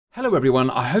Hello everyone,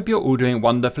 I hope you're all doing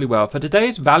wonderfully well. For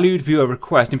today's valued viewer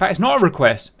request, in fact it's not a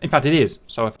request, in fact it is,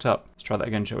 so I've up. Let's try that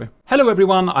again, shall we? Hello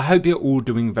everyone, I hope you're all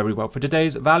doing very well. For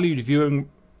today's valued viewing...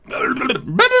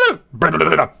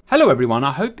 Hello everyone,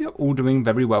 I hope you're all doing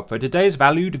very well. For today's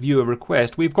valued viewer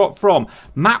request, we've got from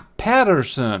Matt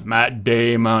Patterson, Matt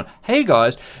Damon. Hey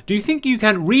guys, do you think you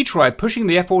can retry pushing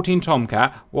the F-14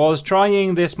 Tomcat? Was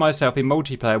trying this myself in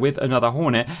multiplayer with another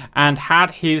Hornet and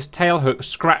had his tailhook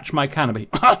scratch my canopy.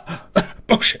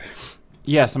 Bullshit.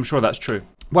 Yes, I'm sure that's true.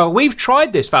 Well, we've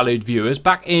tried this, valued viewers,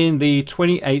 back in the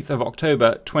 28th of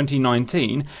October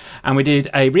 2019, and we did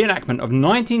a reenactment of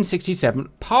 1967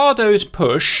 Pardo's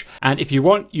push. And if you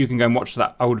want, you can go and watch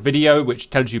that old video, which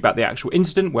tells you about the actual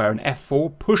incident where an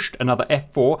F4 pushed another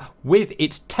F4 with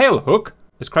its tail hook.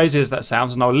 As crazy as that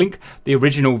sounds, and I'll link the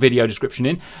original video description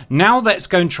in. Now let's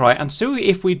go and try and see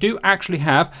if we do actually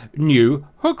have new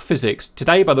hook physics.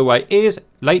 Today, by the way, is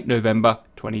late November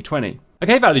 2020.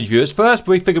 Okay, valued viewers, first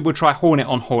we figured we'll try Hornet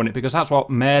on Hornet because that's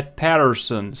what Matt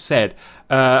Patterson said.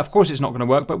 Of course it's not going to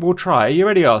work, but we'll try. Are you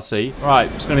ready, RC?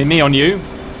 Right, it's going to be me on you.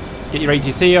 Get your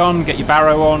ATC on, get your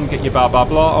Barrow on, get your blah blah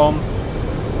blah on.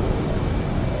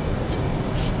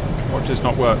 Watch this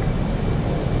not work.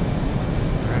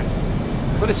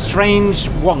 I've got a strange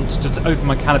want to open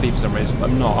my canopy for some reason, but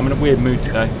I'm not. I'm in a weird mood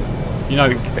today. You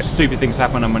know, stupid things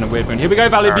happen when I'm in a weird mood. Here we go,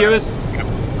 valued viewers.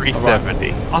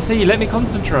 370. Right. I see, let me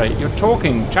concentrate. You're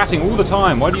talking, chatting all the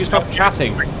time. Why do you stop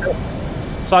chatting?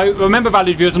 So, remember,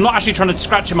 valued viewers, I'm not actually trying to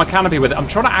scratch in my canopy with it. I'm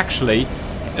trying to actually,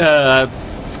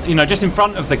 you know, just in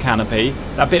front of the canopy,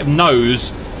 that bit of nose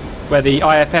where the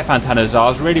IFF antennas are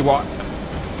is really what...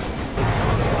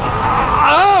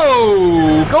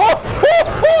 Oh! God!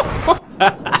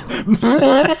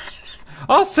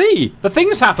 I see! The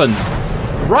thing's happened!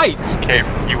 Right! Okay,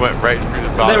 you went right through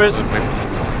the bottom. There is...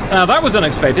 Now that was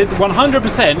unexpected,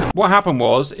 100%. What happened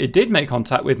was, it did make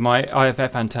contact with my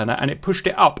IFF antenna and it pushed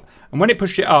it up. And when it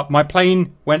pushed it up, my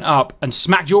plane went up and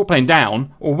smacked your plane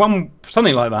down, or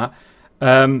something like that.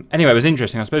 Anyway, it was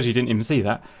interesting. I suppose you didn't even see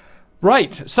that.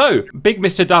 Right, so, Big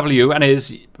Mr. W and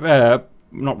his,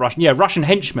 not Russian, yeah, Russian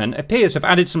henchman appears to have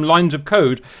added some lines of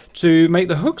code to make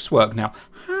the hooks work now.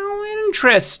 How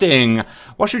interesting.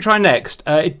 What should we try next?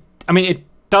 It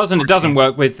doesn't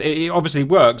work with, it obviously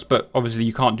works, but obviously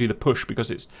you can't do the push because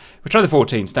it's, we'll try the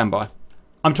 14, stand by.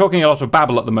 I'm talking a lot of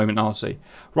babble at the moment, RC.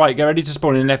 Right, get ready to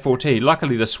spawn in an F-14.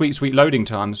 Luckily the sweet loading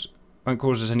times won't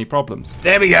cause us any problems.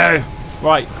 There we go.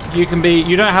 Right, you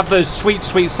don't have those sweet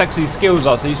sexy skills,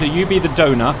 RC, so you be the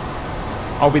donor,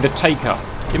 I'll be the taker.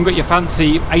 You haven't got your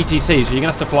fancy ATC, so you're gonna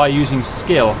have to fly using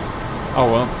skill. Oh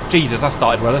well, Jesus, that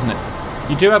started well, isn't it?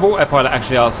 You do have autopilot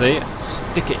actually, RC.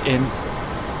 Stick it in.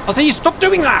 I say you stop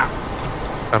doing that!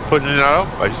 I'm putting it out.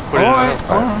 I just put it out.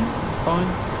 Alright, fine.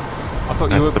 I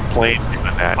thought you were the plane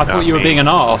doing that. I thought you were being an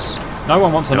arse. No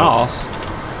one wants an arse.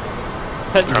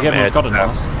 Technically everyone's got an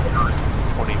arse.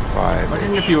 25.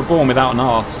 Imagine if you were born without an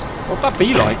arse. What'd that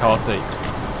be like, RC?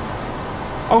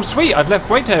 Oh sweet, I've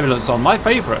left weight turbulence on, my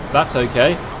favourite. That's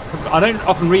okay. I don't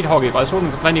often read Hoggy, but I saw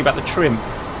them complaining about the trim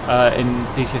in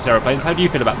DCS aeroplanes. How do you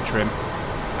feel about the trim?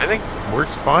 I think it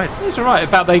works fine. It's alright,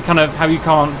 about how you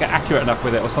can't get accurate enough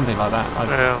with it or something like that.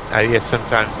 Well, I guess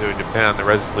sometimes it would depend on the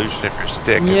resolution of your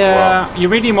stick yeah, as well. You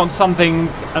really want something,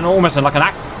 and almost like an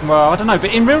well, I don't know,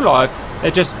 but in real life,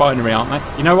 they're just binary, aren't they?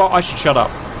 You know what, I should shut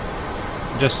up.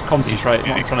 Just concentrate on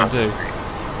what I'm trying to do.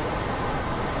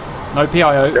 No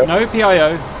PIO, nope. No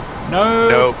PIO, no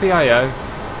nope. PIO,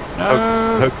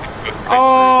 no...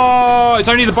 Oh, it's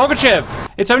only the Bogachev!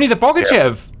 It's only the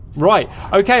Bogachev! Yep. Right,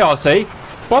 okay RC.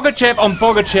 Bogachev on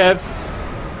Bogachev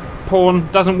porn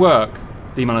doesn't work.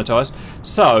 Demonetized.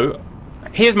 So,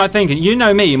 here's my thinking. You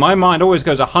know me, my mind always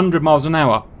goes 100 miles an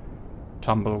hour.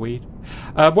 Tumbleweed.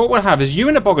 What we'll have is you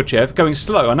and a Bogachev going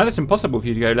slow. I know it's impossible for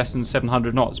you to go less than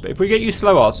 700 knots, but if we get you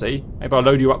slow, RC, maybe I'll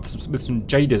load you up with some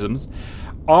jadisms.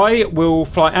 I will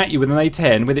fly at you with an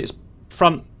A10 with its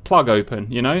front plug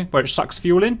open, you know, where it sucks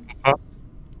fuel in.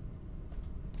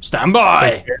 Stand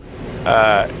by!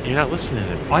 You're not listening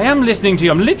to me. I am listening to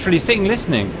you. I'm literally sitting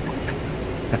listening.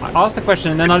 I ask the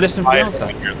question and then I listen for the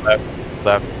answer. Your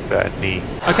left knee.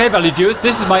 Okay, valued viewers,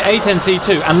 this is my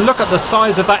A10C2, and look at the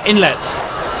size of that inlet.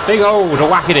 Big hole to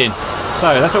whack it in.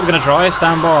 So that's what we're going to try.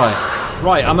 Stand by.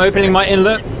 Right, I'm opening my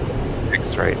inlet.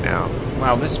 6 right now.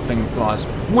 Wow, this thing flies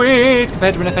weird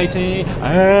compared to an F-18.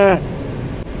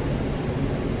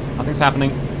 Nothing's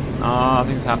happening.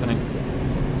 Nothing's happening.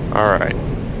 Alright.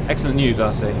 Excellent news,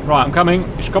 I see. Right, I'm coming.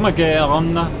 Ich komme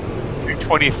gern.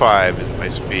 225 is my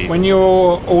speed. When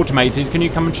you're automated, can you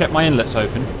come and check my inlets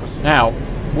open? Now,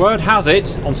 word has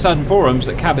it on certain forums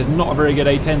that Cab is not a very good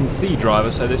A10C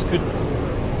driver, so this could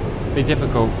Be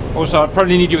difficult. Also, I'd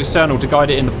probably need you external to guide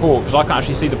it in the port, because I can't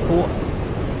actually see the port.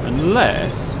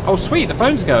 Unless... Oh, sweet, the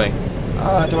phone's going.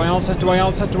 Do I answer? Do I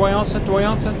answer? Do I answer? Do I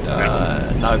answer?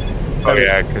 No. Oh,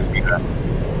 yeah, because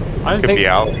I don't could think... be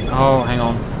out. Oh, hang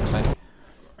on.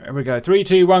 Here we go. 3,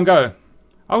 2, 1, go.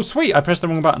 Oh, sweet, I pressed the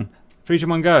wrong button. 3, 2,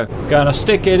 1, go. Gonna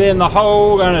stick it in the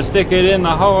hole. Gonna stick it in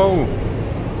the hole.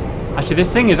 Actually,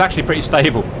 this thing is actually pretty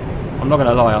stable. I'm not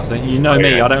gonna lie, RC. You know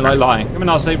me, I don't like lying. Come on,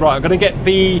 RC. Right, I'm gonna get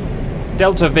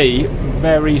Delta V,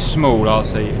 very small,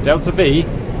 RC. Delta V,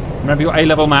 remember your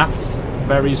A-level maths,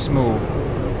 very small.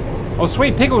 Oh,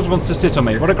 sweet, Pickles wants to sit on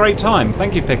me. What a great time.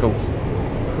 Thank you, Pickles.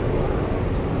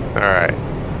 Alright.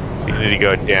 So you need to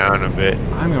go down a bit.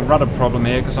 I'm having a rudder problem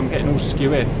here because I'm getting all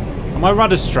skew-if. Are my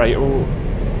rudders straight or...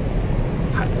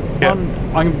 Yeah.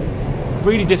 I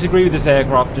really disagree with this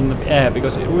aircraft in the air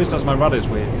because it always does my rudders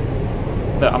weird.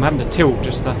 Look, I'm having to tilt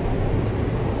just to...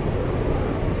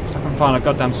 So I can find a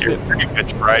goddamn slip.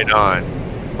 It's right on.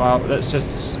 Well, let's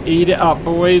just eat it up,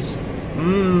 boys.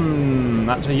 Mmm,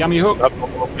 that's a yummy hook. Up a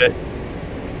little bit.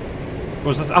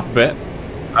 Was this up a bit?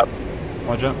 Up.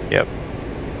 Roger. Yep.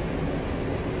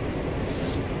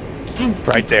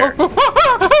 Right there.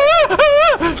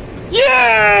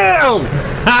 Yeah!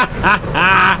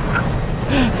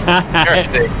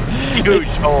 There's a huge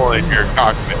hole in your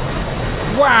cockpit.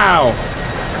 Wow!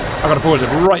 I gotta pause it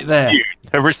right there. You've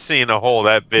never seen a hole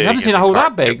that big. You haven't seen a hole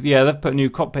that big? Yeah, they've put new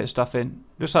cockpit stuff in.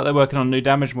 Looks like they're working on new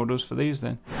damage models for these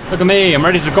then. Look at me, I'm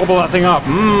ready to gobble that thing up.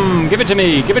 Mmm, give it to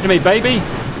me, baby.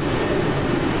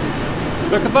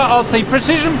 Look at that, I'll say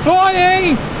precision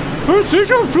flying!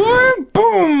 Precision flying!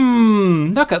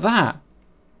 Boom! Look at that.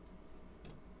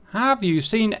 Have you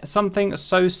seen something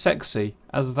so sexy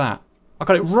as that? I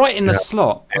got it right in the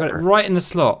slot. I got it right in the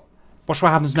slot. Watch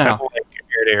what happens now. Like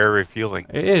air-to-air refueling.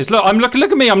 It is. Look,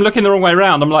 look at me. I'm looking the wrong way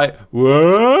around. I'm like,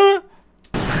 what?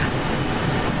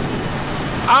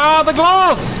 Ah, the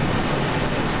glass!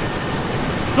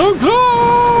 The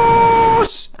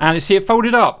glass! And see it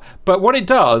folded up. But what it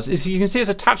does is you can see it's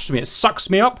attached to me. It sucks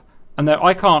me up, and then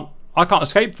I can't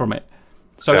escape from it.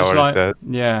 So it's like,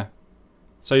 yeah.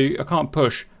 So I can't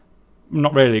push.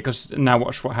 Not really, because now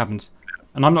watch what happens.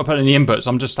 And I'm not putting any inputs.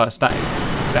 I'm just like static.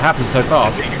 Because it happens so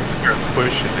fast. You're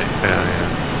pushing it.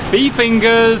 Yeah. Bee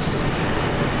fingers!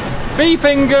 Bee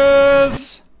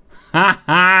fingers! Ha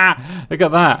ha! Look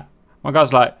at that. My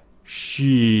guy's like,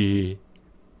 she.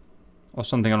 Or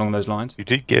something along those lines. You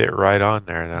did get it right on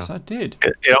there, though. Yes, I did.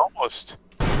 It almost.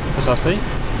 As I see.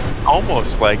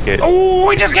 Almost like it. Oh,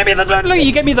 he just gave me the. Look,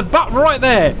 you gave me the butt right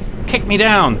there. Kicked me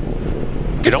down.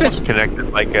 It almost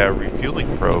connected like a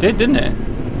refueling probe. It did, didn't it?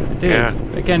 It did. Yeah.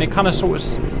 Again, it kind of sort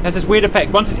of has this weird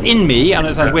effect. Once it's in me, and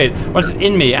it sounds weird. Once it's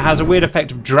in me, it has a weird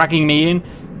effect of dragging me in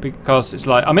because it's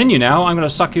like I'm in you now. I'm going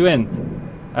to suck you in.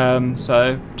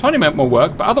 So tiny amount more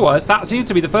work, but otherwise that seems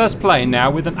to be the first plane now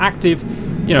with an active,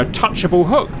 you know, touchable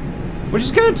hook, which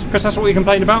is good because that's what we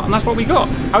complained about, and that's what we got.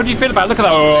 How do you feel about? Look at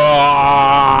that!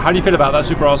 Oh, how do you feel about that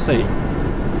Super RC?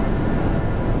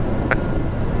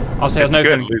 RC has no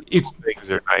feeling. Things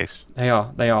are nice. They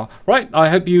are. They are. Right. I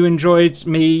hope you enjoyed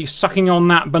me sucking on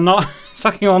that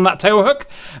sucking on that tail hook,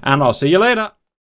 and I'll see you later.